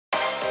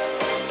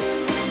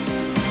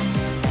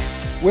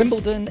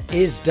Wimbledon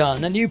is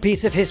done. A new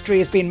piece of history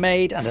has been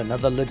made and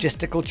another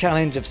logistical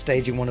challenge of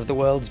staging one of the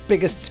world's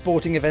biggest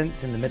sporting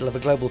events in the middle of a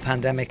global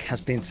pandemic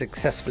has been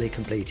successfully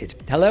completed.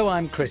 Hello,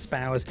 I'm Chris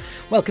Bowers.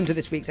 Welcome to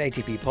this week's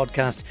ATP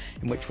podcast,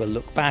 in which we'll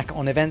look back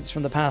on events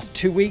from the past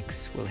 2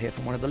 weeks. We'll hear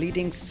from one of the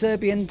leading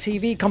Serbian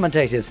TV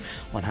commentators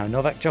on how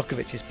Novak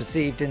Djokovic is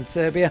perceived in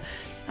Serbia.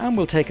 And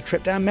we'll take a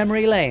trip down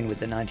memory lane with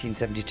the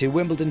 1972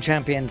 Wimbledon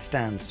champion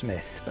Stan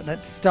Smith. But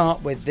let's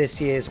start with this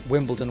year's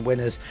Wimbledon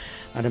winners.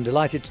 And I'm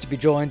delighted to be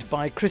joined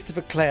by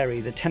Christopher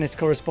Clarey, the tennis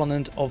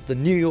correspondent of the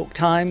New York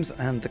Times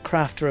and the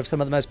crafter of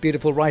some of the most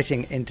beautiful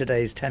writing in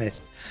today's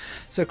tennis.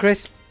 So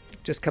Chris,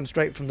 just come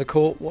straight from the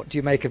court. What do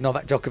you make of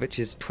Novak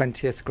Djokovic's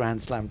 20th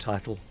Grand Slam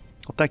title?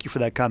 Well, thank you for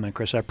that comment,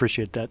 Chris. I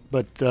appreciate that.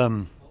 But,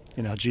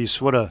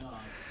 geez, what a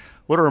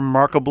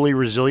remarkably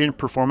resilient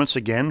performance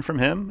again from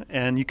him.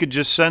 And you could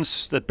just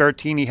sense that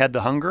Berrettini had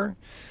the hunger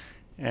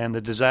and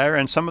the desire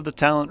and some of the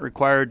talent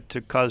required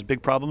to cause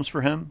big problems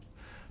for him.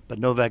 But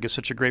Novak is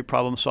such a great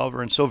problem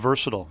solver and so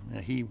versatile.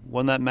 He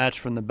won that match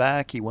from the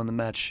back. He won the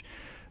match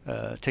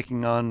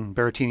taking on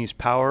Berrettini's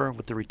power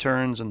with the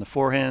returns and the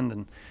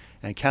forehand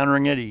and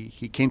countering it.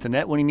 He came to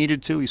net when he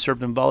needed to. He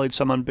served and volleyed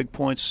some on big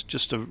points.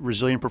 Just a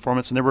resilient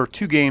performance. And there were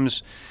two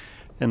games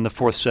in the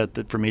fourth set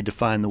that for me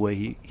defined the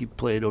way he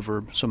played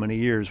over so many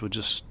years, with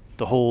just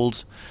the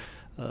hold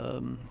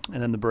and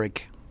then the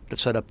break that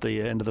set up the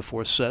end of the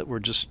fourth set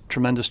were just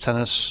tremendous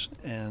tennis,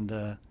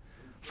 and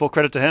full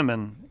credit to him.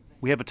 And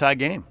we have a tie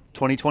game,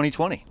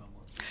 20-20-20.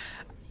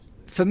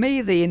 For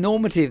me, the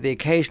enormity of the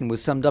occasion was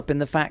summed up in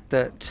the fact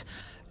that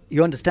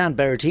you understand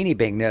Berrettini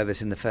being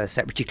nervous in the first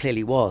set, which he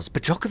clearly was,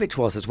 but Djokovic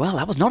was as well.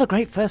 That was not a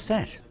great first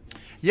set.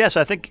 Yes,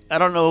 I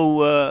don't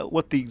know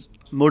what the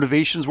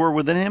motivations were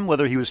within him,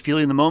 whether he was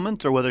feeling the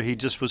moment or whether he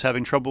just was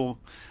having trouble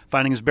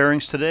finding his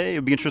bearings today. It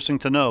would be interesting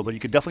to know, but you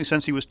could definitely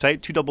sense he was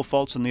tight. 2 double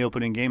faults in the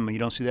opening game. You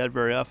don't see that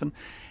very often.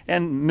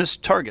 And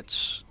missed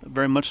targets,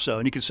 very much so.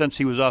 And you could sense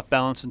he was off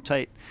balance and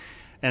tight.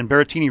 And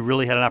Berrettini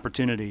really had an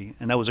opportunity,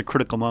 and that was a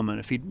critical moment.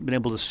 If he'd been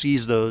able to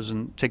seize those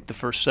and take the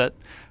first set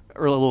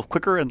early, a little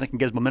quicker, and they can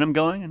get his momentum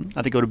going, and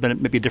I think it would have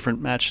been maybe a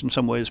different match in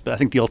some ways, but I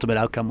think the ultimate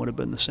outcome would have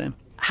been the same.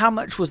 How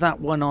much was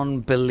that one on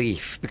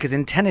belief? Because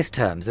in tennis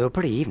terms, they were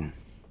pretty even.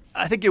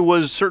 I think it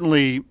was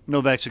certainly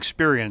Novak's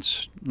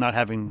experience not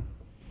having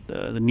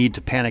the need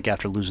to panic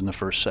after losing the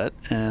first set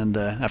and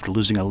after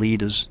losing a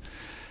lead as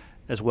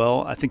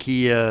well. I think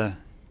he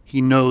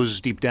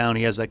knows deep down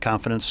he has that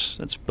confidence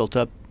that's built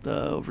up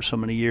over so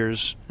many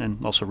years,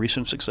 and also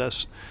recent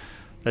success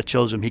that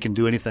shows him he can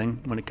do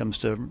anything when it comes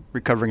to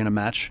recovering in a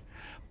match.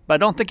 But I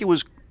don't think it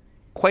was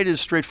quite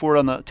as straightforward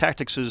on the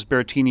tactics as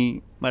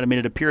Berrettini might have made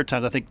it appear at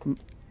times. I think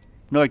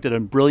Novak did a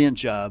brilliant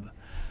job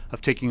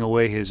of taking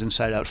away his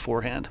inside-out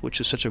forehand,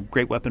 which is such a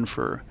great weapon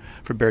for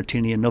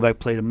Berrettini, and Novak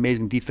played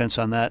amazing defense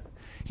on that.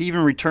 He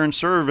even returned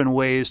serve in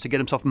ways to get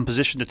himself in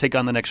position to take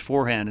on the next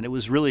forehand, and it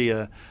was really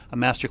a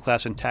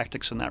masterclass in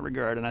tactics in that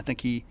regard, and I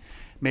think he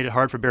made it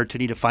hard for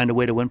Berrettini to find a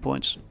way to win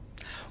points.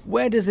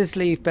 Where does this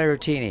leave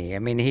Berrettini? I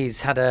mean,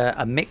 he's had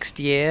a mixed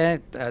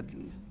year,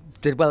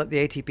 did well at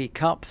the ATP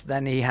Cup,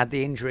 then he had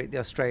the injury at the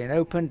Australian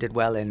Open, did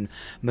well in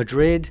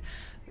Madrid,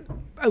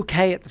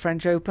 okay at the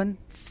French Open,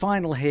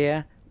 final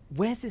here.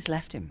 Where's this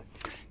left him?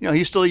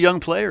 He's still a young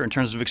player in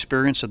terms of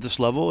experience at this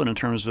level and in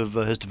terms of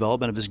his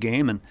development of his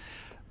game. And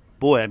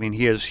boy,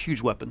 he has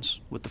huge weapons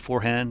with the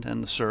forehand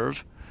and the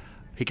serve.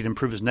 He can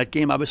improve his net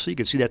game, obviously. You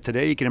can see that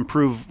today. He can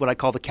improve what I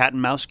call the cat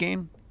and mouse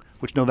game,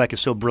 which Novak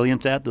is so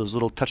brilliant at, those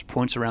little touch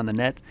points around the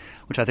net,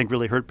 which I think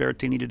really hurt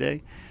Berrettini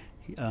today.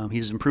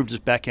 He's improved his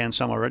backhand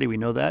some already, we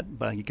know that,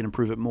 but he can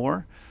improve it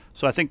more.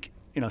 So I think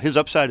his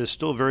upside is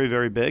still very,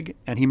 very big,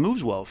 and he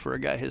moves well for a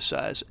guy his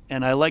size.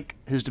 And I like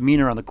his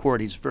demeanor on the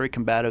court. He's very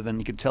combative, and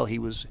you could tell he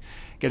was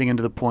getting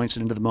into the points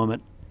and into the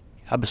moment.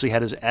 Obviously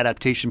had his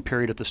adaptation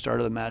period at the start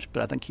of the match,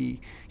 but I think he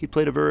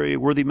played a very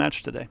worthy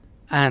match today.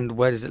 And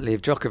where does it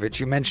leave Djokovic?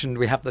 You mentioned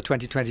we have the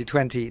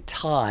 20-20-20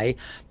 tie,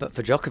 but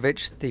for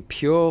Djokovic, the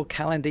pure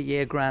calendar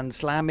year Grand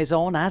Slam is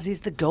on, as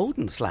is the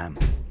Golden Slam.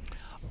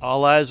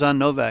 All eyes on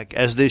Novak,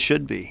 as they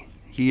should be.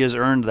 He has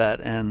earned that,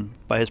 and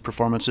by his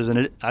performances.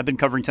 And I've been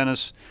covering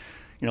tennis,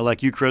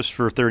 like you, Chris,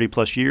 for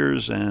 30-plus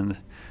years, and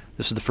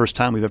this is the first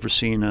time we've ever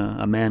seen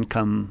a man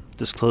come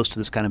this close to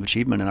this kind of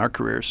achievement in our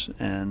careers.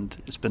 And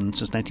it's been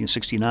since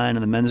 1969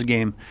 in the men's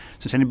game,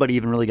 since anybody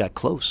even really got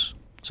close.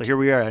 So here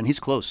we are, and he's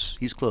close.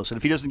 He's close. And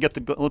if he doesn't get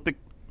the Olympic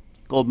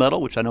gold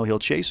medal, which I know he'll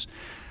chase,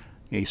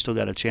 he's still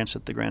got a chance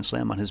at the Grand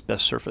Slam on his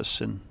best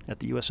surface at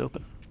the U.S.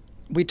 Open.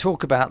 We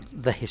talk about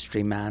the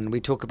history man. We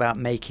talk about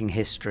making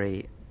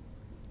history.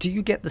 Do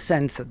you get the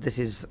sense that this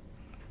is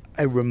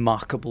a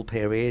remarkable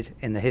period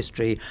in the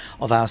history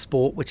of our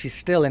sport, which is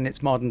still in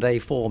its modern-day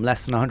form,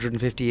 less than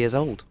 150 years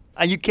old?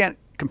 You can't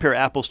compare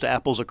apples to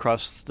apples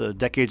across the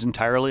decades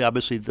entirely.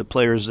 Obviously, the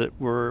players that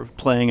were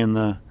playing in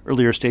the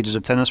earlier stages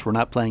of tennis were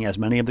not playing as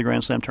many of the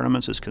Grand Slam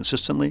tournaments as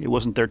consistently. It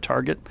wasn't their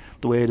target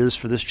the way it is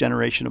for this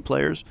generation of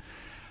players.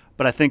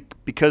 But I think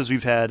because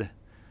we've had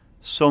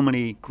so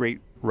many great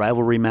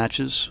rivalry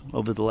matches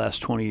over the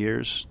last 20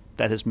 years.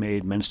 That has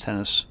made men's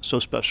tennis so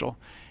special.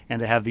 And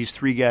to have these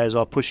three guys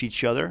all push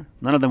each other,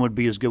 none of them would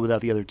be as good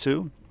without the other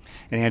two.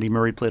 And Andy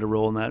Murray played a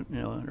role in that,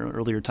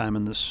 earlier time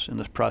in this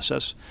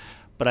process.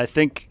 But I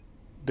think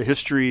the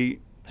history,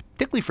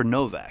 particularly for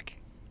Novak,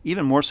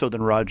 even more so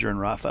than Roger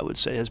and Rafa, I would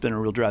say, has been a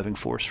real driving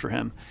force for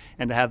him.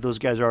 And to have those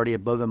guys already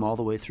above him all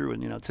the way through.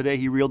 And, today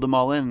he reeled them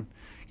all in.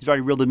 He's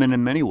already reeled them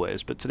in many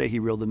ways, but today he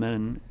reeled them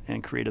in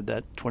and created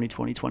that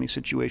 20-20-20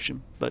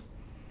 situation. But,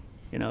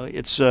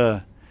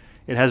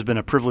 it has been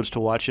a privilege to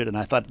watch it, and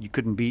I thought you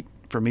couldn't beat,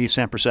 for me,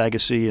 Sampras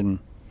Agassi and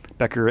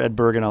Becker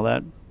Edberg and all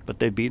that, but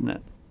they've beaten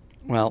it.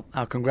 Well,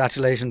 our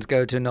congratulations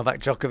go to Novak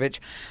Djokovic,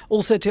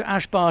 also to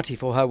Ash Barty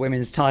for her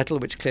women's title,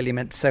 which clearly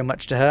meant so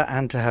much to her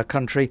and to her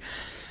country.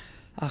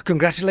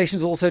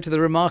 Congratulations also to the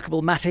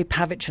remarkable Mate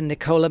Pavic and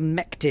Nikola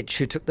Mektic,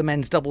 who took the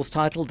men's doubles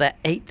title, their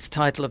 8th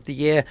title of the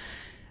year,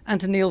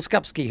 and to Neil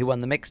Skupski, who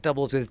won the mixed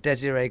doubles with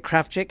Desiree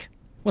Kravchik.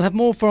 We'll have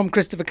more from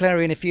Christopher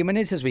Clarey in a few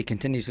minutes as we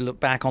continue to look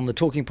back on the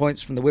talking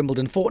points from the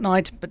Wimbledon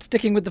fortnight. But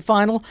sticking with the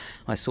final,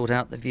 I sought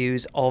out the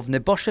views of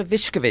Nebojsa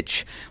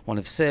Viskovic, one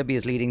of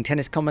Serbia's leading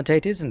tennis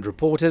commentators and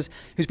reporters,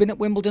 who's been at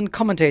Wimbledon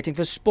commentating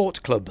for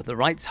Sport Club, the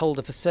rights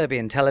holder for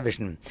Serbian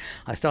television.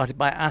 I started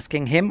by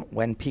asking him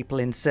when people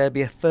in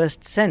Serbia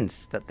first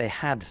sensed that they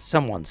had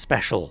someone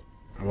special.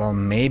 Well,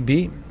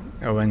 maybe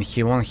when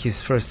he won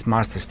his first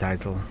Masters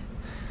title,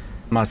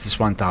 Masters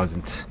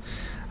 1000.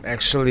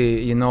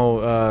 Actually,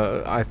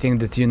 I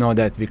think that you know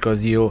that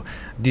because you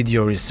did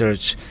your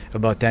research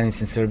about tennis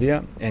in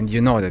Serbia, and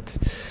you know that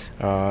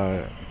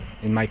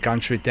in my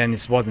country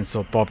tennis wasn't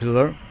so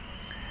popular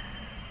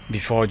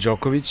before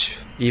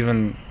Djokovic.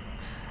 Even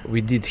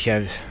we did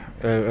have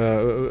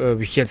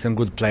we had some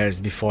good players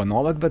before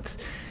Novak, but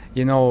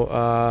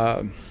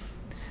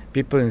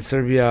people in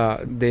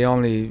Serbia, they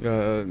only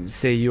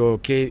say you're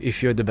okay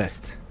if you're the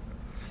best.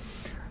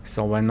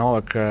 So when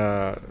Novak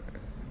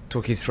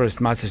took his first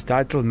Masters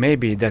title,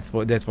 maybe that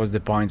was the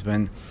point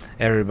when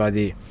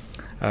everybody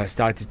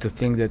started to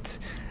think that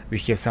we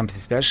have something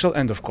special.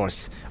 And of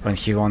course, when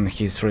he won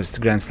his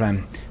first Grand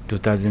Slam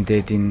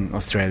 2008 in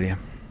Australia.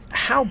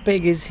 How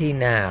big is he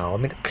now? I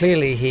mean,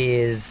 clearly he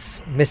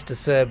is Mr.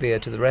 Serbia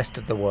to the rest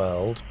of the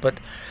world, but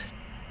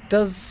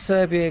does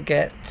Serbia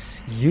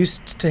get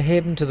used to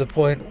him to the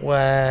point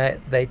where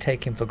they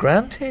take him for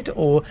granted,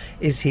 or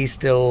is he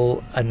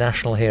still a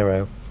national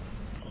hero?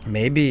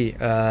 Maybe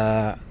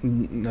the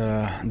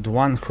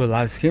one who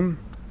loves him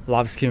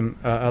more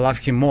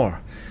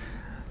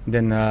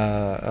than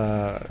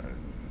the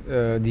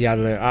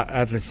other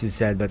athletes you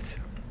said, but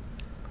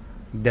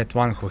that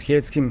one who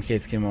hates him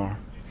more.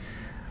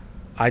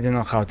 I don't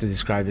know how to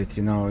describe it.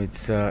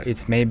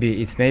 It's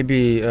maybe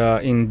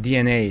in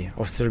DNA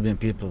of Serbian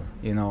people.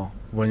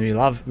 When we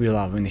love,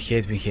 when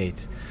we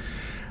hate.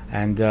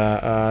 And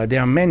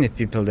there are many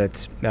people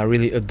that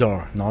really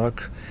adore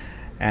Novak.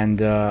 And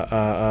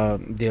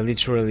they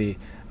literally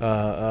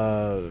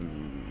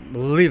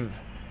live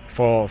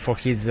for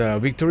his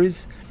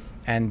victories,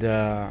 and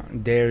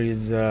there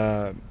is,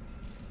 that's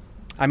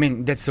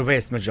a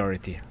vast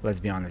majority.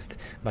 Let's be honest.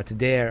 But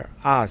there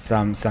are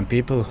some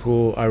people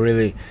who are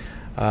really,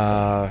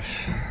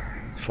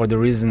 for the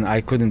reason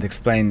I couldn't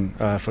explain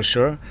for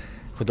sure,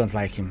 who don't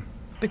like him.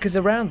 Because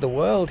around the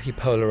world he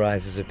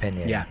polarizes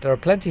opinion. Yeah. There are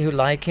plenty who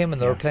like him, and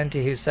there are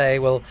plenty who say,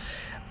 well,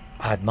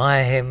 I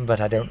admire him, but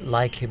I don't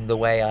like him the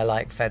way I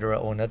like Federer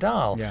or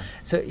Nadal. Yeah.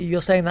 So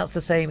you're saying that's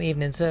the same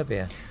even in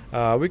Serbia?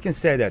 We can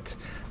say that.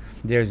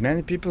 There's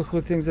many people who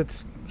think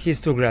that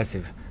he's too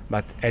aggressive.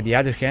 But at the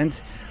other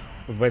hand,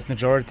 the vast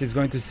majority is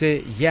going to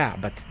say, yeah,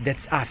 but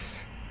that's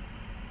us.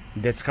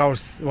 That's how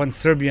one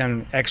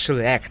Serbian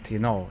actually act,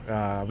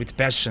 with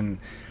passion,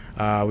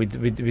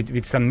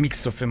 with some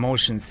mix of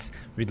emotions,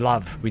 with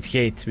love, with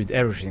hate, with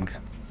everything.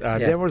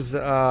 There was...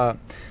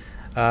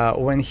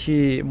 when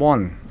he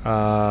won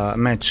a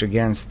match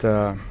against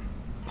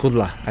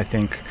Kudla, I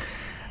think,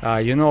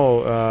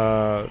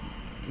 that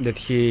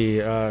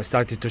he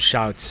started to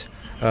shout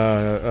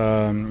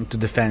to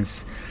the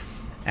fans.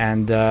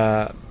 And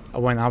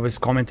when I was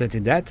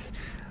commentating that,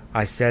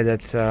 I said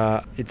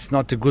that it's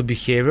not a good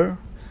behavior,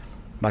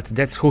 but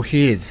that's who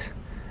he is.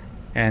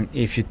 And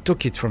if you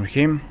took it from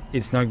him,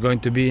 it's not going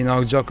to be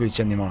Novak Djokovic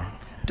anymore.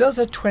 Does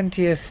a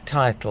 20th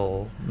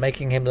title,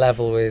 making him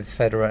level with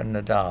Federer and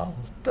Nadal,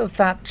 does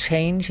that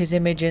change his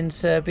image in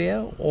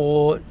Serbia,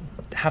 or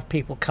have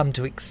people come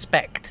to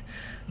expect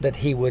that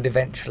he would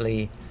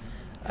eventually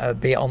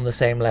be on the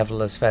same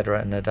level as Federer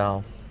and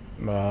Nadal?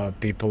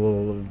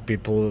 People,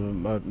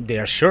 they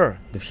are sure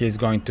that he's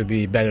going to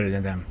be better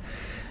than them.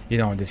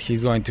 That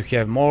he's going to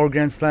have more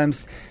Grand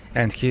Slams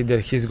and that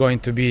he's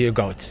going to be a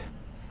GOAT.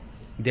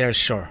 They are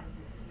sure.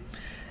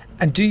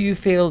 And do you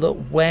feel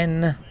that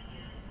when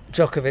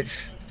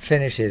Djokovic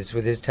finishes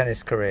with his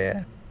tennis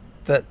career,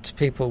 that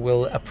people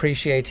will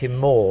appreciate him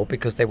more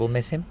because they will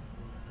miss him?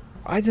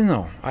 I don't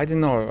know.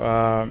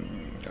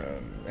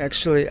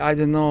 Actually, I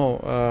don't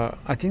know.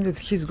 I think that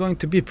he's going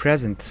to be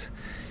present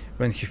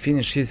when he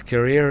finishes his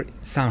career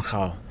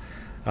somehow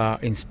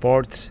in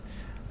sport,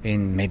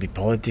 in maybe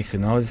politics, who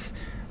knows.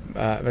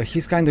 But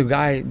he's kind of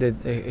guy that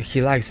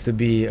he likes to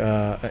be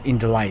in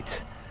the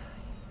light.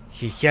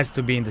 He has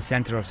to be in the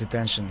center of the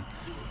attention.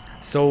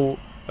 So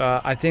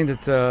I think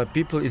that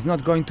people is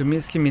not going to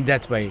miss him in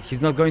that way.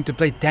 He's not going to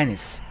play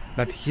tennis,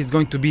 but he's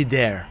going to be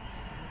there,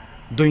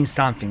 doing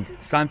something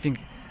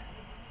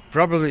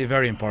probably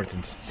very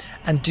important.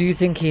 And do you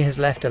think he has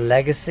left a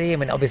legacy? I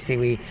mean,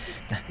 obviously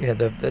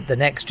the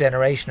next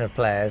generation of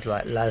players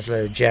like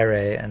Laszlo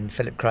Djere and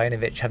Filip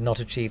Krajinovic have not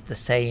achieved the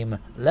same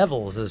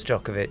levels as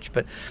Djokovic,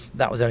 but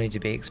that was only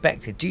to be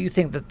expected. Do you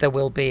think that there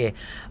will be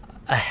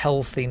a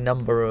healthy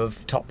number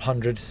of top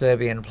 100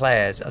 Serbian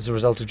players as a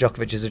result of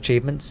Djokovic's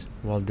achievements?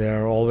 Well,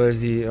 there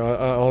already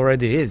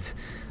is.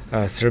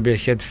 Serbia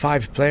had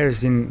 5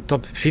 players in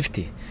top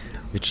 50,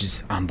 which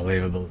is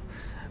unbelievable.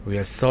 We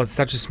are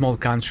such a small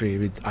country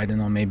with, I don't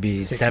know,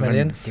 maybe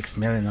 6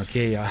 million.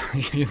 Okay,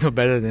 you know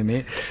better than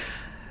me.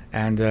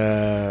 And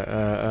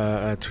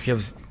to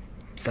have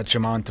such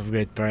amount of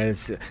great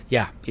players,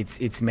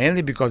 it's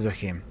mainly because of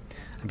him,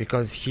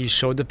 because he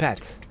showed the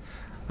path.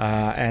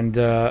 And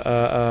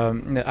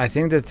I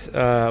think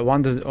that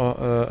one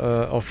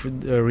of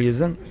the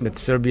reason that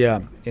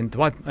Serbia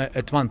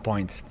at one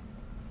point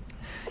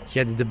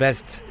had the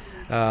best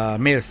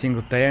male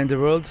single player in the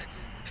world,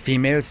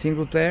 female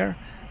single player,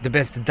 the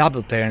best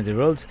double player in the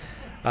world,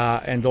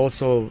 and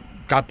also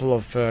a couple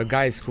of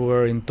guys who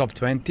were in top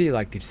 20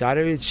 like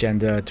Tipsarevic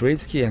and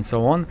Turicki and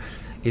so on,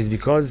 is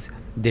because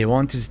they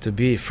wanted to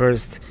be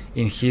first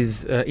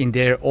in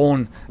their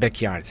own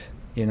backyard.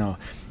 You know,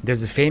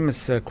 there's a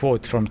famous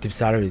quote from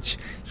Tipsarevic.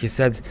 He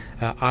said,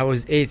 "I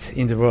was 8th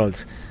in the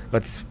world,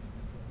 but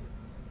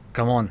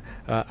come on,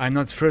 I'm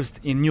not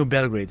first in New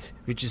Belgrade,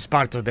 which is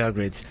part of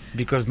Belgrade,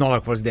 because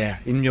Novak was there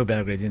in New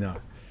Belgrade, you know."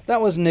 That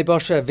was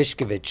Nebojsa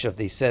Viskovic of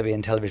the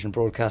Serbian television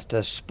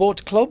broadcaster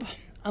Sport Club.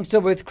 I'm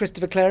still with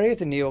Christopher Clarey of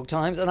the New York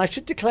Times, and I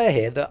should declare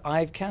here that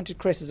I've counted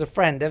Chris as a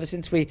friend ever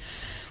since we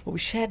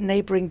shared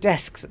neighbouring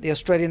desks at the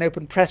Australian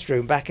Open press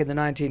room back in the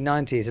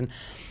 1990s, and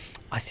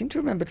I seem to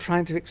remember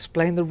trying to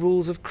explain the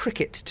rules of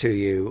cricket to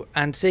you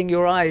and seeing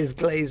your eyes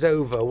glaze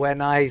over when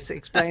I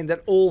explained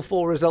that all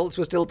 4 results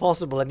were still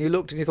possible, and you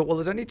looked and you thought, well,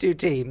 there's only 2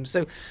 teams,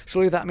 so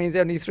surely that means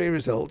only 3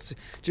 results.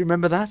 Do you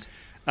remember that?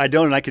 I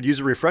don't, and I could use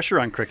a refresher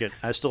on cricket.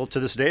 I still, to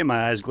this day,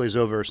 my eyes glaze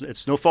over.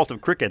 It's no fault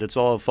of cricket. It's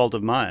all a fault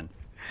of mine.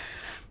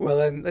 Well,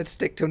 then let's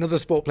stick to another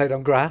sport played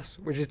on grass,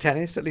 which is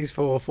tennis, at least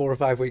for 4 or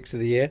 5 weeks of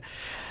the year.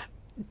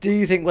 Do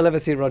you think we'll ever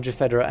see Roger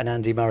Federer and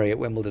Andy Murray at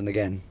Wimbledon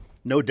again?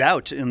 No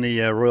doubt in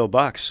the Royal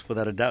Box,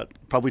 without a doubt.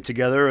 Probably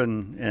together,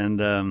 and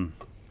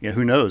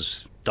who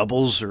knows,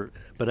 doubles.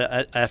 But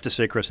I have to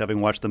say, Chris, having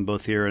watched them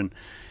both here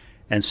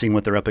and seeing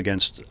what they're up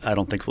against, I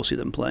don't think we'll see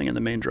them playing in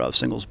the main draw of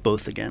singles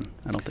both again.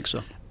 I don't think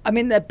so. I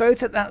mean, they're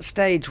both at that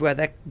stage where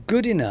they're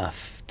good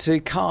enough to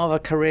carve a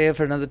career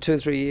for another 2 or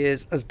 3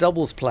 years as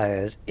doubles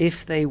players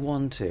if they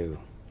want to.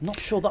 I'm not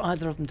sure that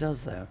either of them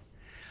does, though.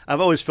 I've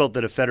always felt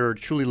that if Federer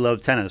truly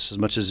loved tennis as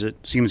much as it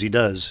seems he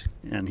does,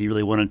 and he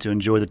really wanted to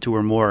enjoy the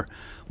tour more,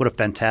 what a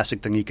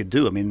fantastic thing he could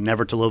do. I mean,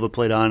 Navratilova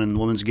played on in the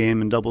women's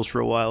game and doubles for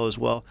a while as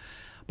well,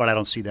 but I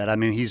don't see that. I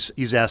mean,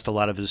 he's asked a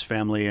lot of his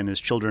family, and his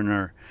children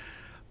are,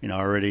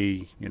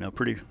 already,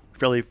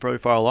 fairly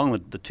far along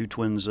with the 2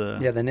 twins. They're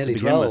nearly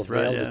 12,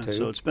 the elder 2.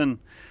 So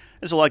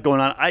there's a lot going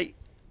on.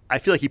 I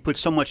feel like he put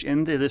so much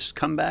into this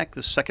comeback,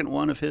 the second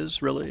one of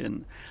his, really,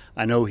 and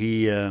I know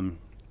he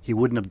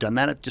wouldn't have done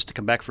that just to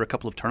come back for a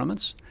couple of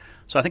tournaments.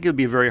 So I think it would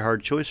be a very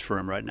hard choice for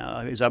him right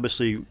now. He's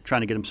obviously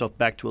trying to get himself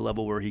back to a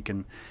level where he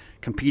can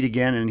compete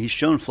again, and he's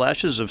shown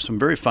flashes of some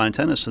very fine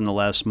tennis in the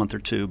last month or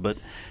 2, but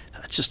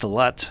it's just a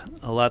lot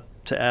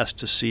to ask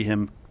to see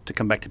him to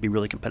come back to be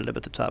really competitive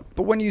at the top.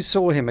 But when you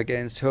saw him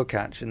against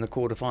Hurkacz in the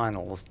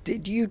quarterfinals,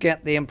 did you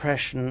get the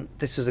impression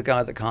this was a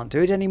guy that can't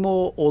do it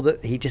anymore, or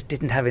that he just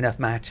didn't have enough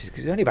matches?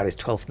 Because he's only about his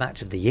 12th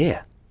match of the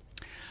year.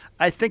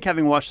 I think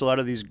having watched a lot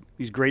of these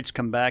greats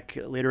come back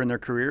later in their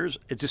careers,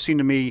 it just seemed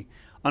to me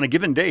on a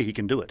given day he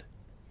can do it.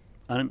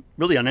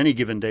 Really on any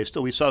given day.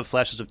 Still, we saw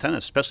flashes of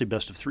tennis, especially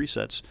best of 3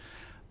 sets.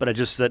 But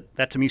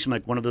that to me seemed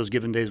like one of those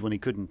given days when he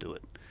couldn't do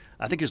it.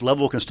 I think his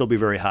level can still be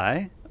very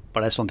high,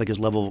 but I just don't think his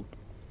level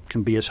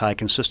can be as high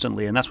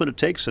consistently, and that's what it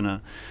takes in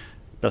a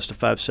best of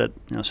 5 set,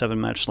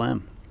 7-match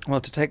slam.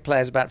 Well, to take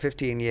players about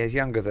 15 years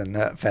younger than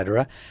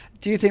Federer,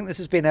 do you think this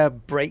has been a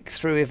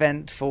breakthrough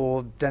event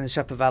for Denis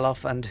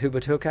Shapovalov and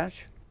Hubert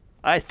Hurkacz?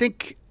 I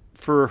think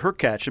for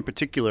Hurkacz in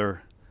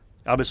particular,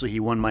 obviously he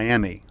won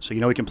Miami, so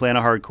he can play on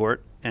a hard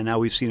court, and now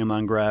we've seen him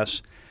on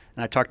grass.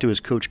 And I talked to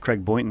his coach,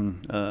 Craig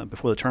Boynton,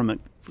 before the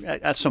tournament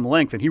at some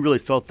length, and he really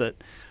felt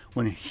that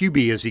when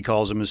Hubie, as he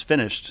calls him, is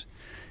finished,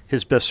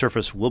 his best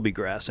surface will be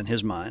grass in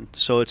his mind.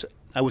 So it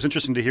was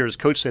interesting to hear his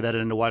coach say that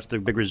and to watch the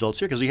big results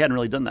here because he hadn't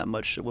really done that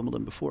much at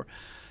Wimbledon before.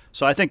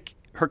 So I think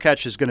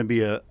Hurkacz is going to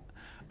be a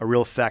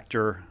real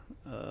factor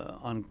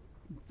on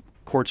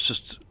courts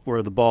just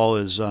where the ball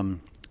is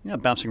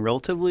bouncing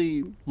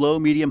relatively low,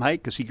 medium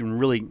height because he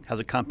has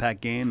a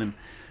compact game and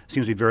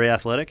seems to be very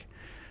athletic.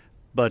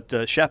 But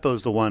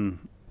Shapo's the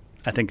one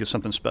I think is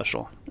something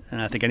special.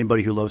 And I think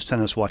anybody who loves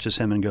tennis watches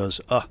him and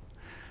goes,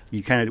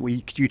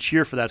 you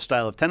cheer for that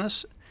style of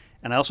tennis.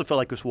 And I also felt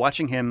like I was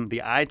watching him,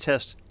 the eye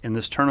test in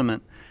this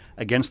tournament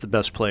against the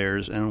best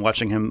players and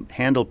watching him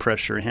handle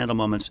pressure and handle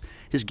moments.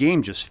 His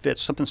game just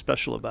fits, something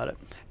special about it.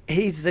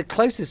 He's the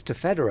closest to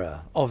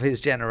Federer of his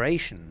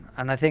generation.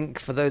 And I think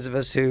for those of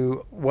us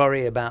who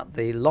worry about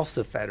the loss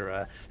of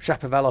Federer,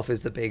 Shapovalov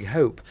is the big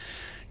hope.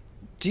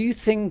 Do you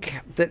think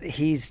that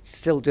he's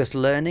still just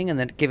learning and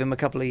that give him a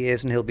couple of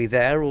years and he'll be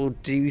there? Or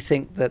do you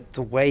think that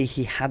the way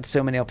he had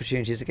so many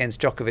opportunities against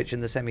Djokovic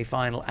in the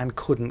semi-final and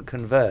couldn't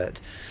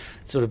convert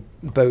sort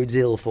of bodes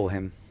ill for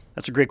him?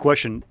 That's a great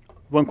question.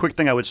 One quick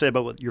thing I would say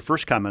about your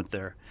first comment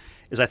there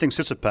is I think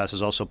Tsitsipas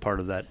is also part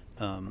of that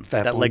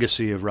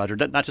legacy of Roger.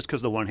 Not just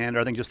because of the one-hander,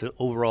 I think just the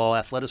overall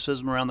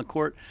athleticism around the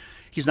court.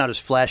 He's not as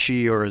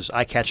flashy or as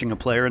eye-catching a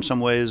player in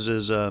some ways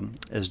as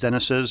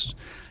Denis is.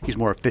 He's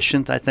more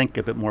efficient, I think,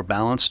 a bit more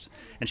balanced.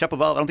 And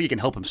Shapovalov, I don't think he can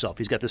help himself.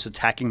 He's got this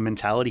attacking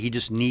mentality. He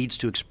just needs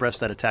to express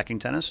that attacking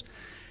tennis.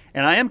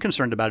 And I am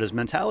concerned about his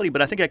mentality,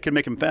 but I think that could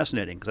make him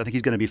fascinating because I think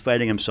he's going to be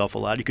fighting himself a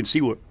lot. You can see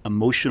what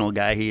emotional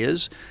guy he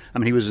is. I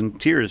mean, he was in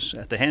tears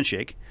at the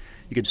handshake.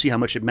 You could see how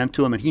much it meant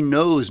to him, and he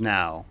knows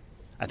now.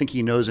 I think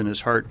he knows in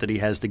his heart that he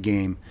has the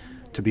game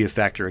to be a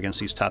factor against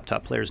these top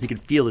players. He can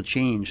feel the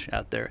change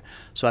out there.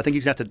 So I think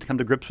he's got to come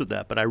to grips with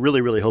that. But I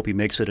really, really hope he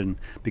makes it and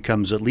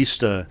becomes at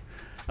least a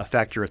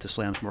factor at the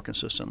slams more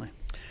consistently.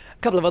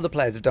 A couple of other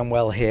players have done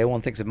well here.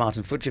 One thinks of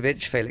Martin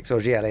Fucsovic, Felix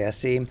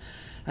Auger-Aliassime,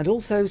 and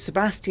also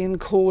Sebastian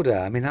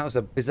Korda. I mean, that was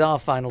a bizarre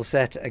final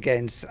set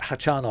against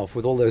Khachanov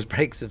with all those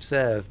breaks of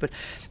serve. But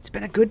it's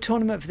been a good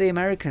tournament for the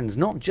Americans,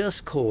 not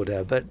just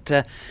Korda,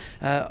 but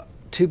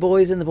two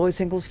boys in the boys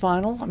singles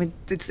final. I mean,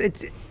 it's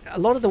a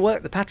lot of the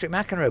work that Patrick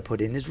McEnroe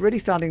put in is really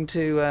starting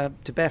to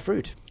bear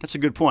fruit. That's a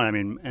good point. I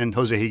mean, and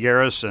Jose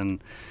Higueras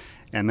and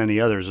many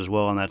others as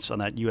well on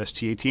that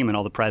USTA team and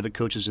all the private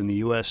coaches in the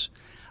U.S.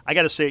 I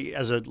got to say,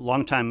 as a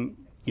longtime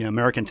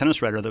American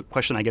tennis writer, the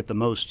question I get the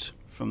most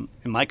from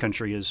in my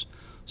country is,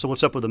 so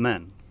what's up with the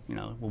men?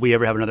 Will we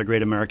ever have another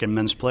great American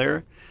men's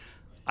player?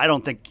 I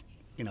don't think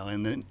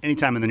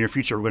anytime in the near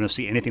future we're going to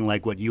see anything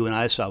like what you and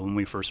I saw when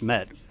we first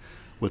met,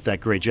 with that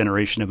great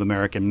generation of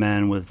American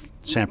men with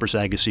Sampras,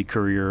 Agassi,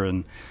 Courier,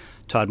 and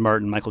Todd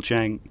Martin, Michael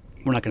Chang.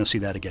 We're not going to see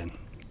that again,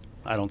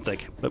 I don't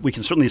think. But we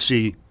can certainly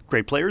see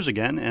great players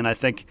again. And I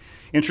think,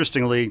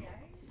 interestingly,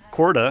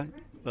 Korda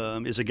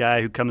is a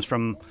guy who comes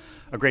from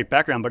a great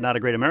background, but not a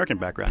great American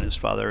background. His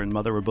father and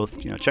mother were both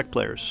Czech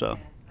players. So.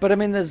 But I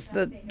mean,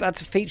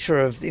 that's a feature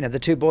of the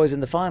two boys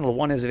in the final.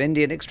 One is of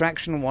Indian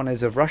extraction, one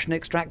is of Russian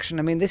extraction.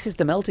 I mean, this is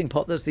the melting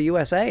pot that's the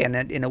USA, and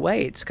in a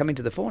way, it's coming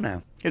to the fore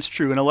now. It's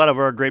true, and a lot of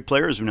our great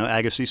players,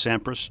 Agassi,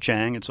 Sampras,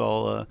 Chang, it's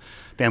all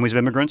families of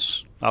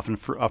immigrants, often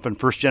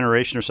first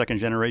generation or second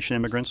generation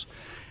immigrants,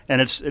 and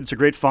it's a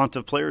great font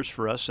of players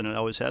for us, and it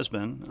always has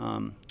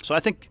been. So I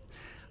think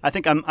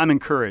I'm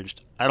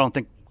encouraged. I don't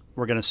think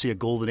we're going to see a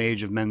golden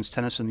age of men's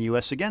tennis in the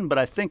U.S. again, but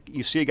I think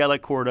you see a guy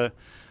like Korda.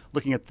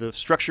 Looking at the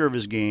structure of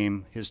his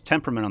game, his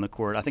temperament on the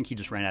court, I think he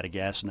just ran out of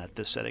gas in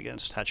this set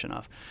against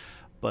Khachanov.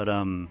 But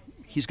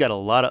he's got a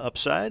lot of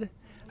upside.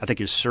 I think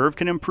his serve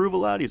can improve a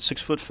lot. He's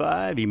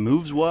 6'5". He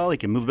moves well. He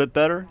can move a bit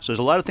better. So there's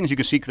a lot of things you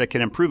can see that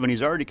can improve, and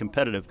he's already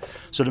competitive.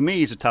 So to me,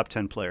 he's a top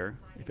 10 player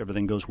if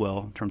everything goes well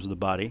in terms of the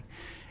body.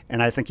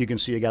 And I think you can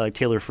see a guy like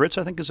Taylor Fritz,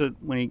 I think,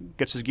 when he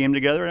gets his game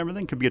together and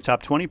everything, could be a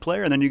top 20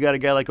 player. And then you got a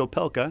guy like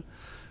Opelka,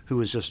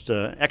 who is just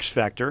X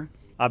factor.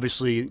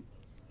 Obviously,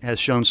 has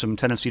shown some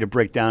tendency to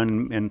break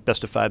down in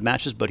best-of-5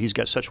 matches, but he's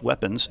got such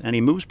weapons, and he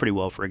moves pretty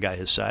well for a guy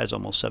his size,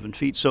 almost 7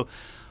 feet. So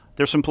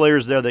there's some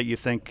players there that you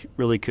think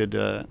really could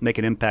make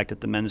an impact at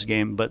the men's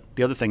game. But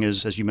the other thing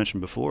is, as you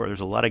mentioned before,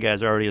 there's a lot of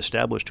guys already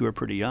established who are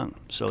pretty young.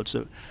 So it's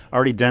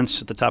already dense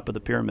at the top of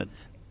the pyramid.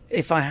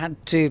 If I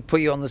had to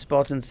put you on the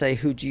spot and say,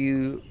 who do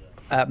you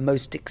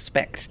most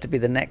expect to be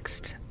the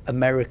next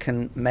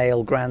American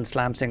male Grand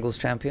Slam singles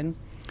champion,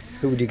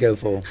 who would you go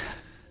for?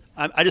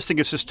 I just think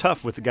it's just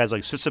tough with the guys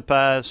like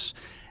Tsitsipas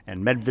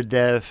and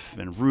Medvedev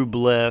and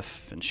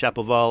Rublev and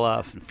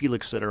Shapovalov and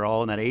Felix that are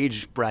all in that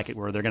age bracket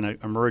where they're going to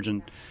emerge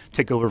and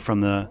take over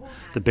from the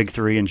big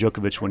three and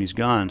Djokovic when he's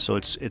gone. So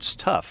it's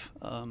tough.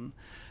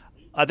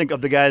 I think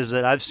of the guys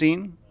that I've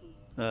seen,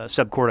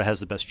 Seb Korda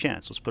has the best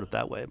chance. Let's put it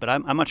that way. But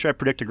I'm not sure I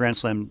predict a Grand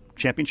Slam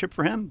championship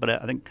for him. But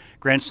I think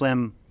Grand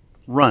Slam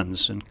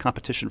runs and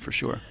competition for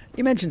sure.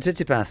 You mentioned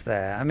Tsitsipas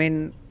there. I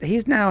mean,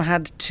 he's now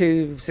had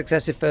 2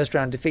 successive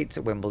first-round defeats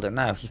at Wimbledon.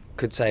 Now, you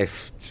could say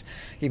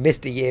he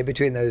missed a year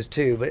between those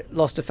two, but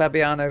lost to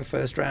Fabiano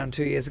first round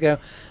 2 years ago,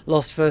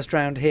 lost first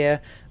round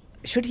here.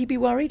 Should he be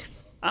worried?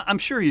 I'm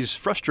sure he's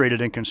frustrated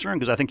and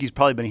concerned because I think he's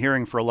probably been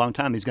hearing for a long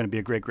time he's going to be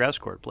a great grass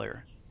court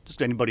player.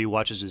 Just anybody who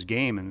watches his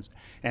game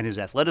and his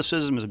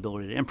athleticism, his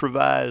ability to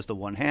improvise, the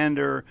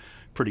one-hander,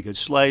 pretty good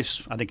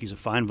slice. I think he's a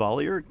fine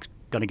volleyer.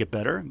 Going to get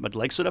better, but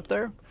likes it up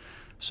there.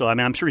 So, I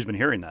mean, I'm sure he's been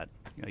hearing that.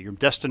 You're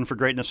destined for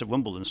greatness at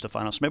Wimbledon,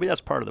 Stefanos. Maybe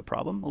that's part of the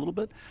problem a little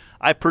bit.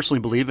 I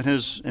personally believe in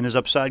his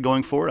upside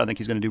going forward. I think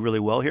he's going to do really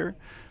well here.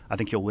 I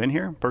think he'll win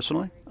here,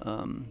 personally.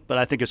 But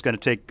I think it's going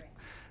to take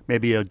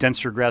maybe a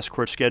denser grass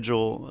court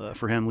schedule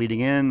for him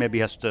leading in. Maybe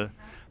he has to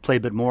play a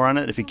bit more on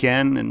it if he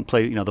can and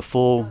play the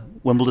full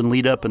Wimbledon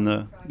lead up in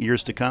the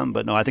years to come.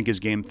 But no, I think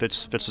his game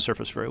fits the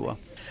surface very well.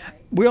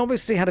 We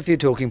obviously had a few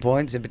talking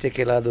points. In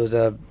particular, there was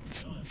a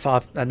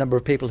number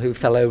of people who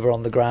fell over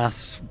on the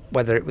grass,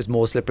 whether it was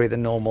more slippery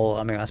than normal.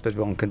 I mean, I suppose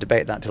one can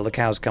debate that till the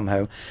cows come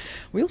home.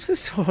 We also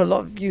saw a lot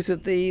of use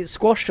of the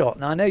squash shot.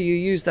 Now, I know you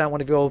used that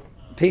one of your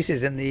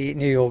pieces in the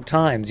New York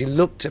Times. You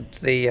looked at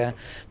the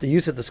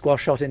use of the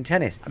squash shot in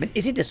tennis. I mean,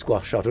 is it a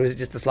squash shot or is it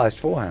just a sliced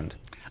forehand?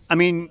 I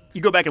mean,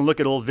 you go back and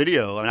look at old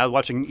video. I mean, I was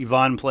watching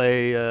Yvonne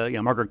play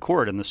Margaret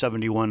Court in the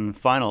 71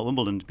 final at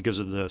Wimbledon because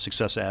of the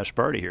success of Ash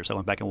Barty here. So I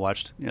went back and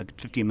watched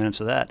 15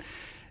 minutes of that.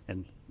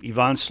 And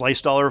Yvonne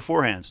sliced all her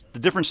forehands. The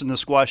difference in the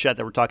squash shot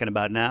that we're talking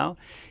about now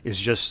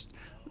is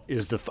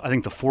I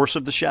think the force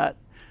of the shot,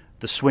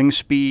 the swing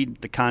speed,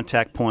 the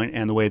contact point,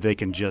 and the way they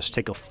can just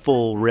take a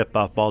full rip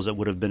off balls that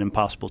would have been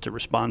impossible to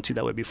respond to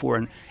that way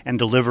before and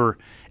deliver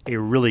a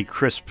really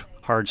crisp,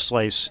 hard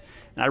slice.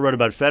 And I wrote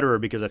about Federer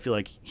because I feel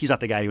like he's not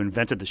the guy who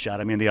invented the shot.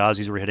 I mean, the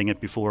Aussies were hitting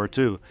it before,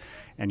 too.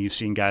 And you've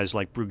seen guys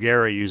like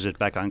Bruguera use it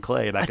back on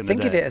clay back in the day.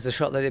 I think of it as a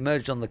shot that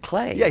emerged on the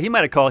clay. Yeah, he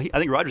might have I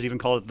think Rogers even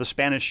called it the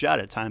Spanish shot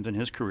at times in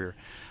his career.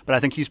 But I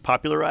think he's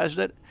popularized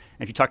it.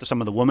 And if you talk to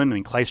some of the women, I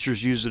mean,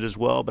 Kleister's used it as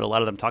well, but a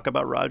lot of them talk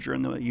about Roger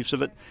and the use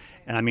of it.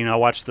 And I mean, I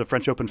watched the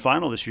French Open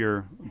final this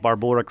year.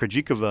 Barbora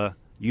Krejcikova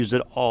used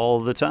it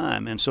all the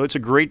time. And so I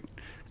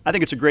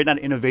think it's a great, not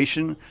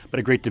innovation, but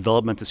a great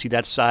development to see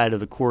that side of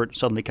the court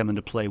suddenly come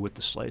into play with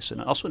the slice,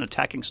 and also an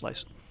attacking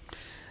slice.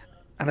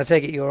 And I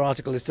take it your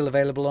article is still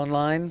available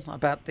online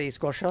about the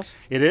squash shot?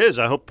 It is.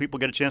 I hope people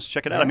get a chance to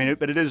check it out. Yeah. I mean,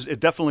 it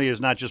definitely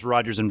is not just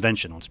Roger's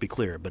invention, let's be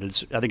clear, but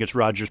I think it's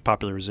Roger's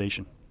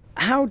popularization.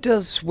 How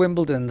does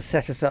Wimbledon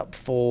set us up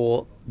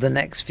for the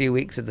next few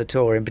weeks of the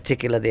tour, in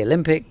particular the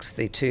Olympics,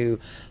 the two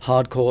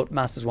hard-court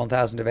Masters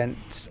 1000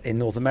 events in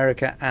North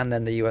America, and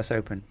then the US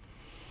Open?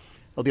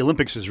 Well, the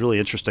Olympics is really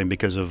interesting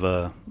because of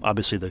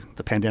obviously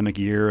the pandemic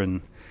year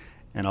and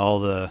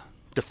all the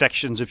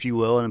defections, if you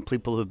will, and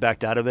people who have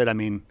backed out of it. I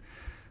mean,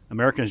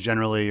 Americans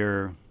generally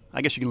are,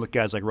 I guess you can look at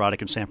guys like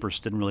Roddick and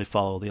Sampras didn't really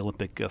follow the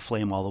Olympic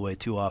flame all the way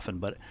too often,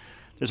 but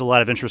there's a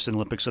lot of interest in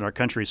Olympics in our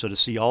country. So to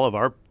see all of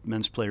our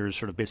men's players,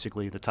 sort of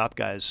basically the top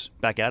guys,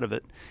 back out of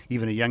it,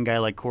 even a young guy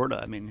like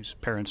Korda, I mean, his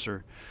parents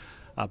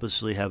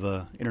obviously have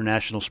a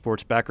international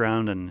sports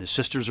background, and his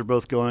sisters are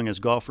both going as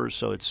golfers,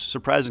 so it's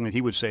surprising that he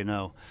would say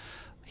no.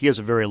 He has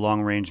a very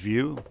long-range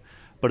view.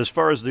 But as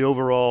far as the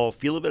overall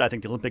feel of it, I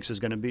think the Olympics is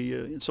going to be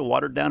it's a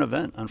watered-down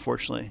event,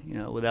 unfortunately.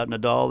 Without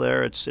Nadal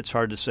there, it's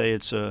hard to say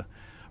it's a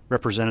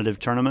representative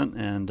tournament,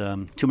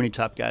 and too many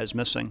top guys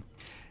missing.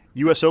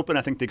 U.S. Open,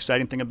 I think the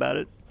exciting thing about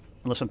it,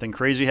 unless something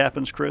crazy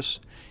happens, Chris,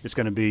 it's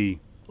going to be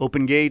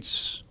open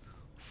gates,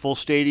 full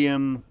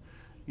stadium,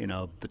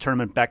 the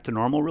tournament back to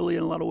normal, really,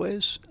 in a lot of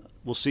ways.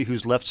 We'll see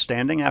who's left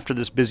standing after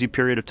this busy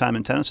period of time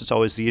in tennis. It's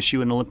always the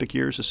issue in Olympic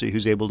years to see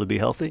who's able to be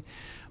healthy.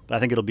 But I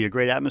think it'll be a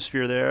great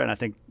atmosphere there, and I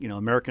think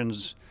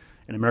Americans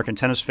and American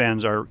tennis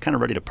fans are kind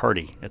of ready to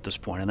party at this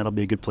point, and that'll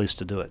be a good place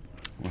to do it.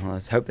 Well,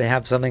 let's hope they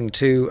have something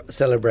to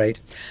celebrate.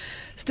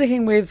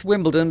 Sticking with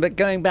Wimbledon, but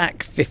going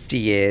back 50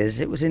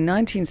 years, it was in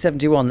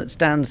 1971 that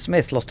Stan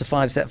Smith lost a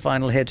 5-set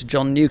final here to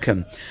John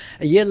Newcombe.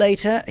 A year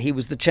later, he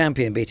was the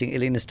champion, beating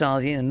Ilie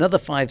Nastase in another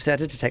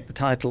 5-setter to take the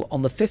title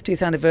on the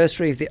 50th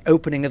anniversary of the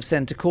opening of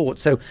Centre Court.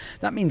 So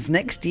that means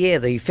next year,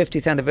 the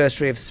 50th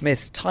anniversary of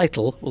Smith's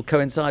title will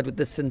coincide with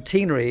the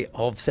centenary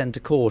of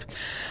Centre Court.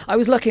 I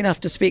was lucky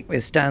enough to speak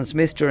with Stan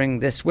Smith during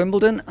this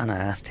Wimbledon, and I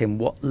asked him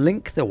what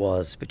link there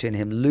was between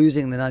him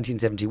losing the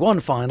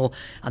 1971 final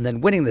and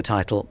then winning the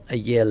title a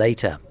year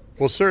later.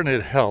 Well, certainly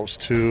it helps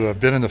to have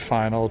been in the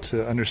final,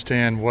 to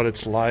understand what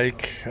it's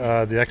like,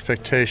 the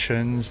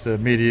expectations, the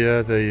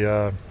media,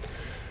 the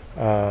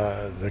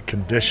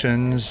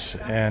conditions,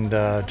 and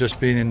just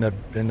being in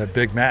the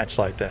big match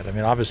like that. I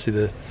mean, obviously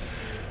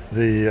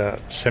the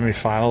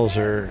semifinals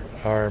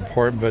are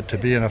important, but to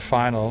be in a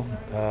final,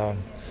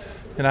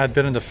 and I'd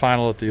been in the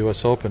final at the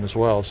U.S. Open as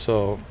well,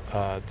 so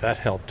that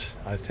helped,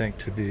 I think,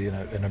 to be in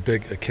a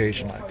big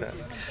occasion like that.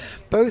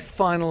 Both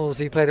finals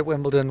you played at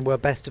Wimbledon were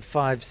best of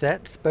 5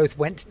 sets. Both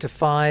went to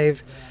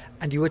 5,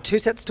 and you were 2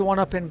 sets to 1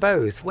 up in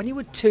both. When you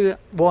were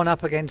 2-1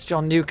 up against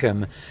John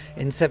Newcombe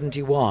in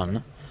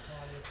 71,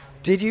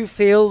 did you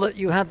feel that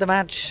you had the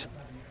match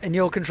in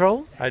your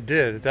control? I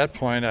did. At that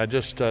point, I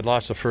just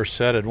lost the first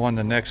set. I'd won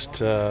the next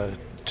 2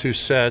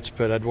 sets,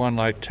 but I'd won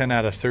like 10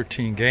 out of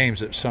 13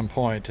 games at some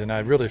point, and I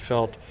really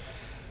felt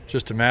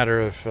just a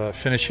matter of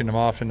finishing him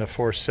off in the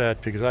 4th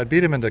set because I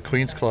beat him in the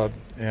Queen's Club,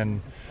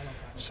 and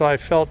so I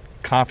felt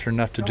confident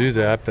enough to do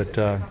that, but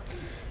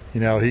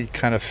he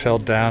kind of fell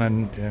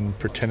down and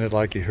pretended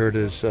like he hurt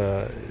his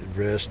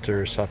wrist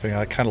or something.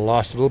 I kind of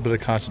lost a little bit of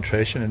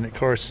concentration, and of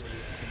course,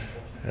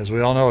 as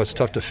we all know, it's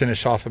tough to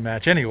finish off a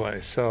match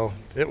anyway. So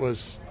it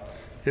was.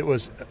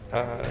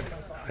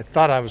 I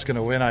thought I was going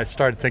to win. I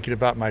started thinking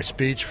about my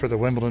speech for the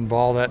Wimbledon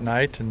ball that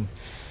night, and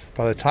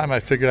by the time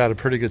I figured out a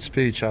pretty good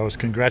speech, I was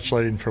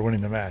congratulating for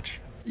winning the match.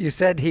 You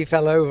said he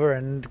fell over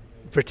and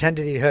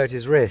pretended he hurt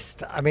his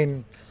wrist. I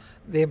mean,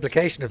 the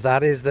implication of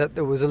that is that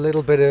there was a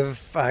little bit of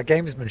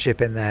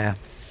gamesmanship in there.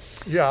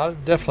 Yeah,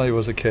 definitely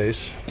was the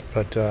case,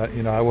 but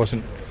I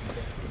wasn't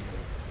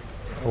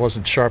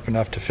sharp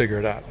enough to figure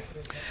it out.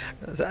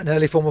 Is that an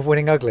early form of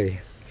winning ugly?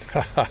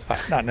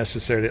 Not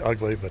necessarily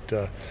ugly,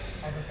 but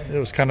it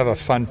was kind of a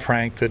fun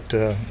prank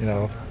that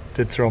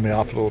did throw me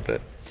off a little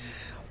bit.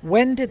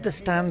 When did the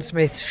Stan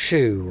Smith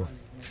shoe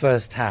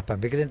first happen?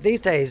 Because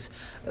these days,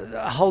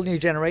 a whole new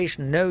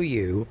generation know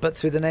you, but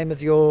through the name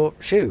of your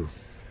shoe.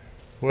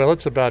 Well,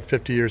 it's about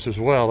 50 years as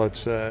well.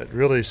 It's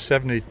really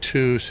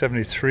 72,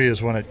 73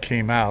 is when it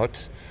came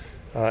out.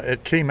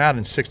 It came out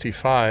in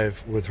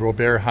 65 with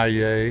Robert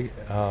Hayet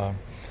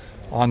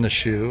on the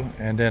shoe,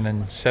 and then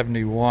in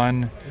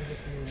 71,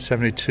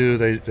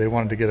 72, they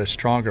wanted to get a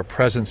stronger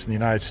presence in the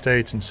United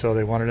States, and so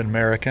they wanted an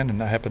American,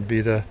 and I happened to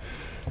be the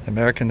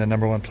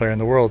number one player in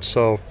the world.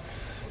 So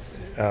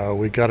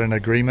we got an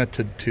agreement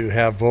to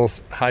have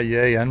both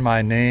Hayet and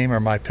my name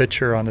or my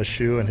picture on the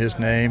shoe and his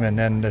name, and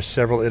then there's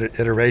several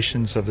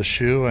iterations of the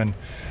shoe, and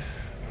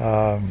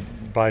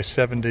by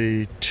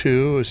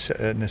 72 or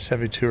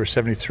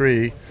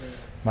 73,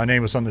 my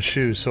name was on the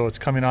shoe, so it's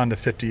coming on to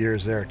 50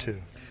 years there too.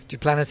 Do you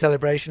plan a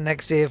celebration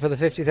next year for the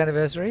 50th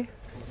anniversary?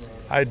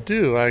 I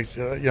do. I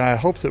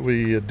hope that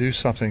we do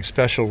something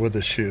special with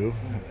the shoe,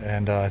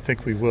 and I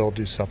think we will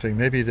do something.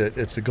 Maybe that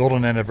it's the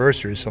golden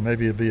anniversary, so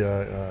maybe it'll be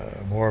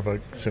more of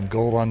some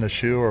gold on the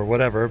shoe or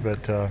whatever.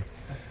 But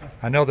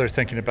I know they're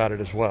thinking about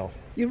it as well.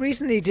 You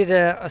recently did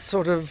a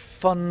sort of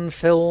fun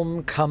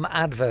film come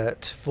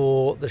advert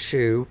for the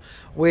shoe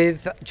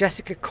with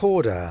Jessica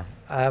Korda,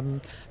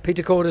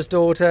 Peter Korda's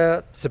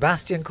daughter,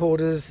 Sebastian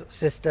Korda's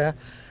sister,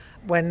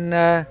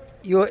 when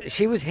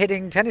she was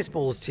hitting tennis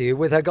balls to you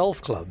with her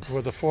golf clubs.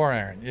 With a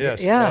forehand,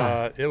 yes.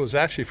 Yeah. It was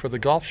actually for the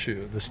golf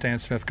shoe, the Stan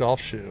Smith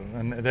golf shoe.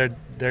 And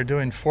they're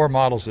doing 4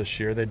 models this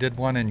year. They did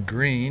one in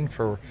green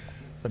for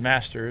the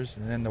Masters,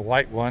 and then the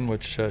white one,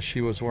 which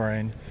she was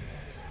wearing,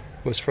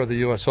 was for the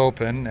U.S.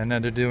 Open. And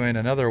then they're doing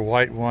another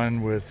white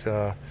one with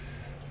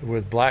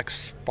black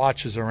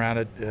splotches around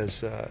it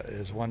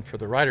as one for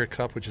the Ryder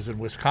Cup, which is in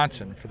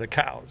Wisconsin, for the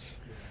cows.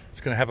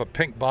 It's going to have a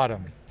pink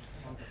bottom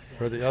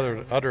for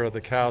the udder of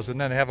the cows,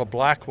 and then they have a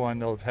black one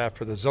they'll have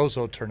for the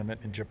Zozo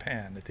tournament in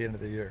Japan at the end of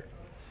the year.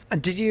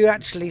 And did you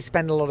actually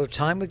spend a lot of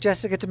time with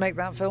Jessica to make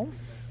that film?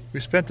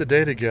 We spent the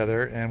day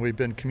together, and we've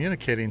been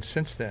communicating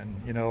since then,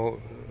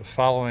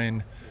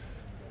 following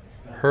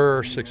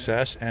her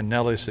success and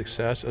Nellie's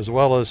success, as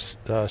well as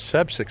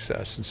Seb's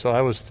success. And so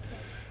I was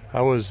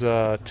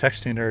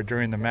texting her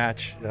during the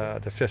match,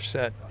 the 5th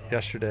set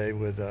yesterday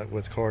with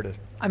Korda.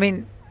 I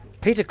mean,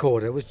 Peter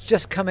Korda was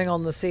just coming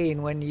on the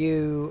scene when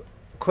you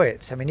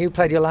quit. I mean, you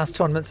played your last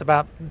tournaments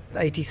about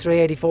 83,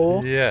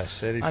 84?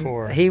 Yes,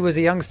 84. He was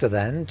a youngster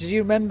then. Did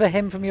you remember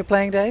him from your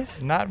playing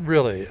days? Not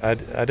really. I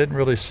didn't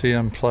really see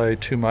him play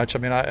too much. I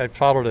mean, I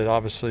followed it,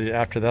 obviously.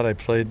 After that, I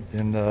played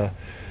in the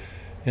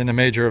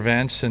major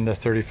events, in the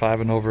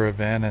 35 and over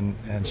event,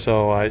 and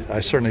so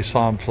I certainly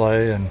saw him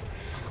play, and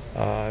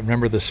I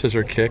remember the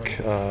scissor kick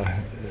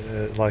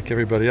like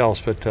everybody else,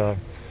 but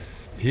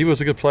he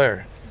was a good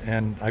player,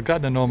 and I've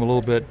gotten to know him a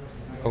little bit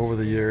over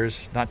the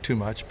years, not too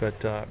much, but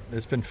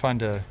it's been fun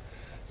to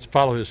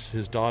follow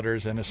his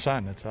daughters and his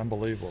son. It's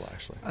unbelievable,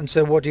 actually. And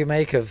so what do you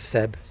make of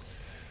Seb?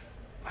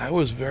 I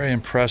was very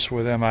impressed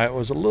with him. I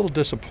was a little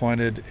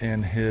disappointed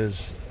in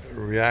his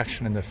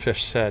reaction in the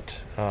 5th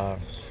set.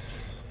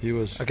 He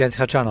was against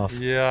Khachanov.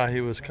 Yeah,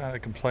 he was kind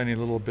of complaining a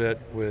little bit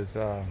with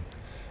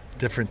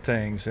different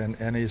things,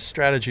 and his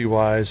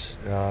strategy-wise,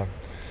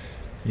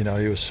 he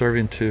was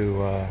serving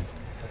to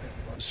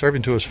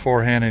his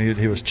forehand, and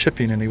he was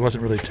chipping, and he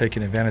wasn't really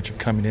taking advantage of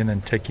coming in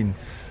and taking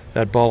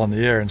that ball in the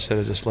air instead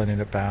of just letting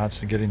it bounce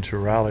and getting to a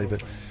rally.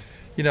 But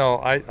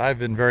I've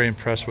been very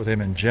impressed with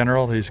him in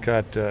general. He's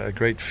got a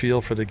great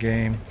feel for the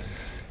game.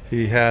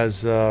 He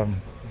has a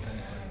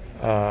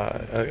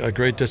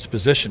great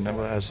disposition.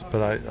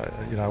 But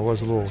I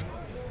was a little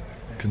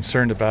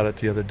concerned about it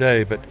the other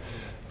day. But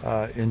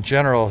in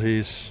general,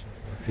 he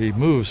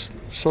moves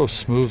so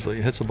smoothly.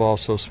 He hits the ball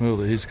so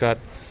smoothly. He's got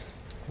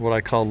what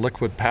I call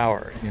liquid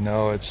power.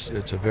 It's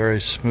a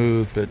very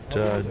smooth,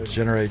 but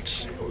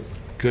generates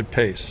good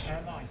pace.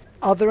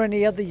 Are there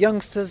any other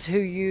youngsters who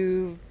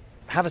you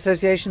have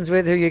associations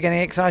with, who you're getting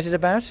excited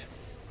about?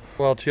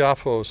 Well,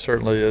 Tiafoe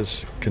certainly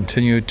has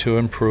continued to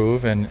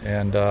improve,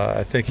 and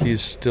I think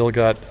he's still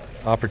got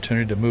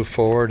opportunity to move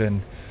forward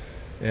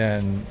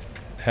and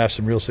have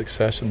some real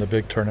success in the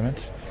big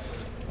tournaments.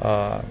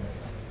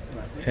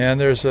 And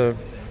there's a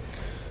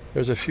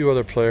few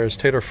other players.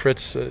 Taylor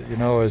Fritz,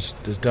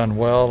 has done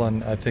well,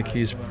 and I think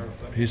he's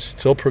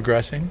still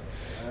progressing.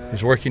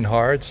 He's working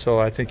hard, so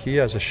I think he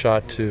has a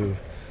shot to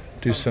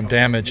do some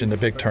damage in the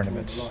big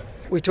tournaments.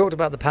 We talked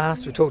about the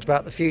past, we talked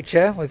about the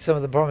future with some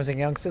of the promising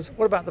youngsters.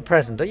 What about the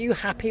present? Are you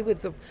happy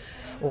with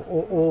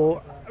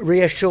or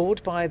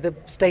reassured by the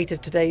state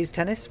of today's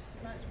tennis?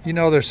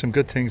 There's some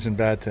good things and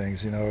bad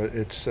things.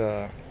 It's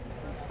I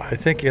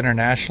think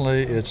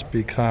internationally it's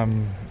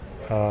become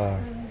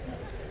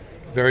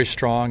very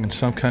strong. In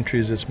some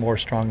countries, it's more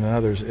strong than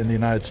others. In the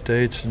United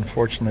States,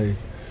 unfortunately,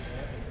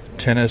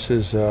 tennis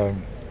is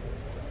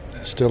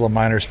still a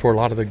minor sport. A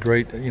lot of the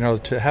great,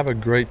 to have a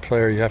great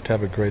player, you have to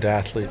have a great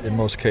athlete in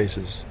most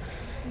cases.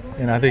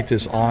 And I think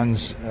this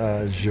Ons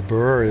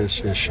Jabeur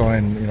is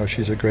showing,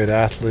 she's a great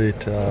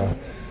athlete.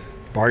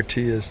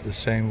 Barty is the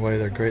same way.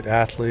 They're great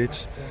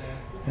athletes.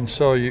 And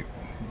so you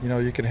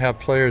can have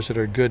players that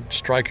are good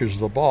strikers of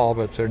the ball,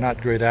 but if they're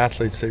not great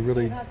athletes, they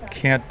really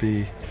can't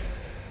be,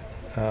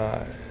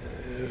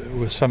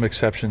 with some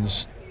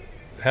exceptions,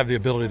 have the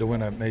ability to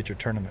win a major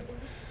tournament.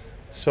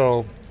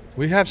 So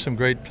we have some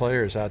great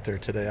players out there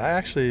today. I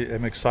actually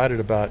am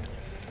excited about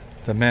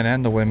the men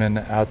and the women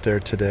out there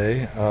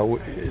today.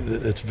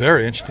 It's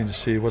very interesting to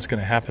see what's going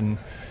to happen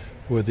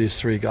with these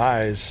three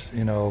guys,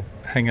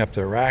 hang up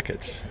their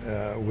rackets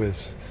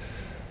with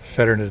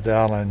Federer,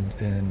 Nadal,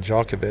 and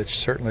Djokovic.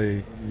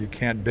 Certainly you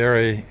can't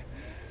bury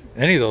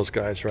any of those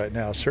guys right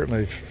now.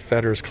 Certainly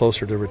Federer's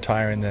closer to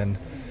retiring than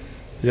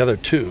the other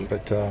two,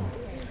 but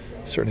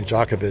certainly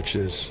Djokovic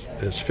is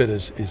as fit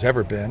as he's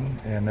ever been,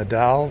 and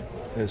Nadal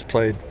has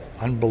played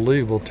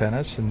unbelievable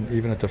tennis, and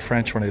even at the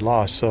French when he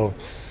lost. So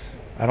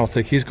I don't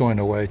think he's going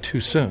away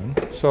too soon.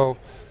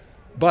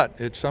 But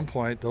at some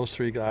point, those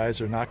three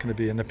guys are not going to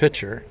be in the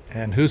picture,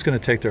 and who's going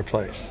to take their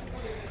place?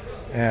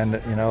 And,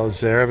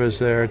 Zverev is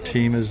there,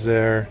 Thiem is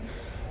there.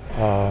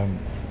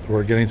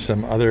 We're getting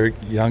some other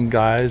young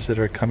guys that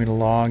are coming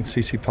along.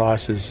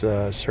 Tsitsipas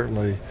is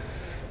certainly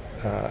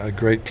a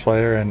great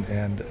player,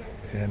 and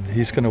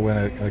he's going to win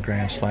a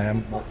Grand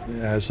Slam,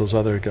 as those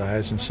other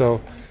guys. And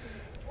so,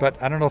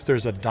 but I don't know if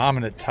there's a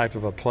dominant type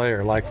of a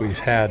player like we've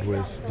had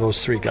with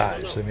those three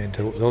guys. I mean,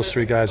 those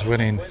three guys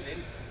winning,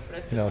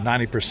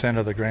 90%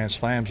 of the Grand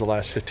Slams the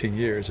last 15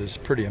 years is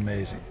pretty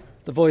amazing.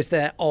 The voice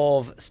there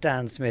of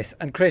Stan Smith.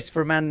 And Chris,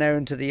 for a man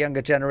known to the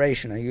younger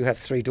generation, and you have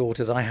three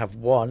daughters, I have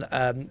one,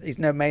 he's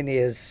known mainly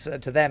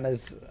to them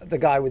as the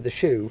guy with the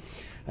shoe.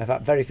 In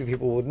fact, very few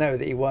people would know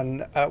that he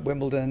won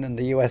Wimbledon and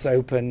the US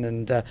Open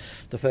and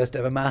the first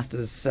ever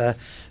Masters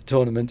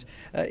tournament.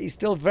 He's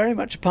still very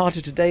much a part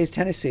of today's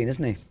tennis scene,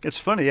 isn't he? It's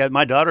funny. Yeah,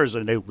 my daughters,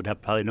 they would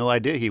have probably no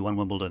idea he won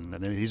Wimbledon. I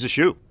mean, he's a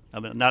shoe. I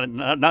mean,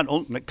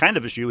 not kind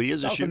of a shoe. He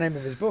is a shoe. That's the name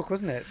of his book,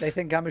 wasn't it? They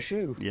think I'm a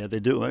shoe. Yeah, they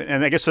do.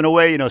 And I guess in a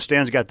way,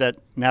 Stan's got that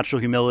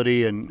natural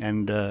humility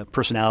and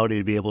personality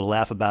to be able to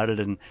laugh about it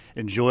and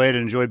enjoy it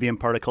and enjoy being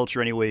part of culture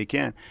any way he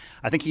can.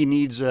 I think he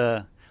needs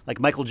like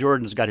Michael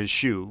Jordan's got his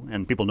shoe,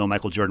 and people know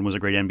Michael Jordan was a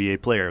great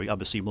NBA player,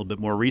 obviously a little bit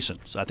more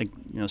recent. So I think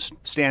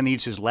Stan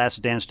needs his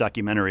Last Dance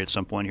documentary at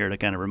some point here to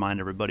kind of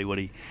remind everybody what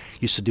he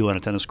used to do on a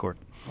tennis court.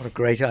 What a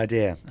great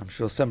idea. I'm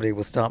sure somebody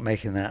will start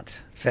making that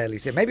fairly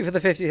soon. Maybe for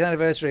the 50th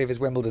anniversary of his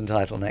Wimbledon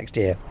title next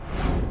year.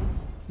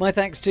 My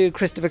thanks to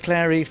Christopher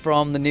Clarey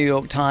from the New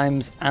York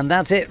Times. And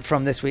that's it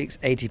from this week's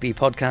ATP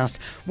podcast.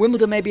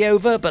 Wimbledon may be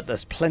over, but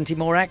there's plenty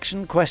more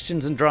action,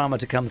 questions and drama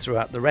to come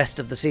throughout the rest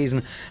of the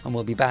season. And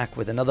we'll be back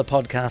with another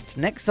podcast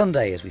next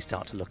Sunday as we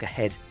start to look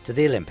ahead to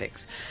the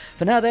Olympics.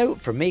 For now, though,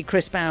 from me,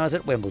 Chris Bowers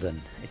at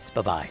Wimbledon, it's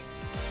bye-bye.